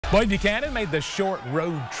Boyd Buchanan made the short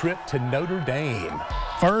road trip to Notre Dame.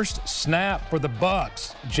 First snap for the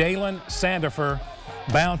Bucks. Jalen Sandifer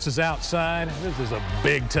bounces outside. This is a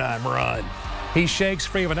big-time run. He shakes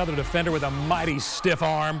free of another defender with a mighty stiff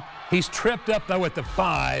arm. He's tripped up, though, at the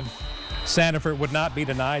 5. Sandifer would not be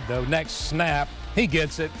denied, though. Next snap, he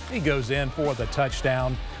gets it. He goes in for the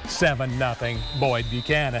touchdown. 7-0 Boyd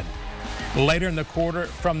Buchanan. Later in the quarter,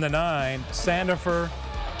 from the 9, Sandifer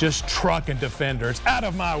just trucking defenders. Out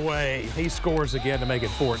of my way. He scores again to make it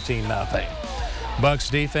 14-0. Bucks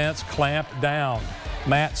defense clamped down.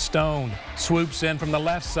 Matt Stone swoops in from the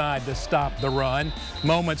left side to stop the run.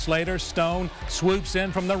 Moments later, Stone swoops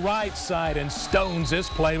in from the right side and stones this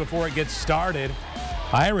play before it gets started.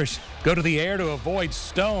 Irish go to the air to avoid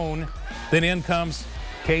Stone. Then in comes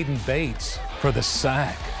Caden Bates for the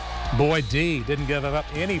sack. Boyd D didn't give up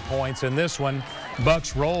any points in this one.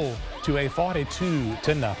 Bucks roll to a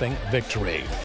 42-0 victory.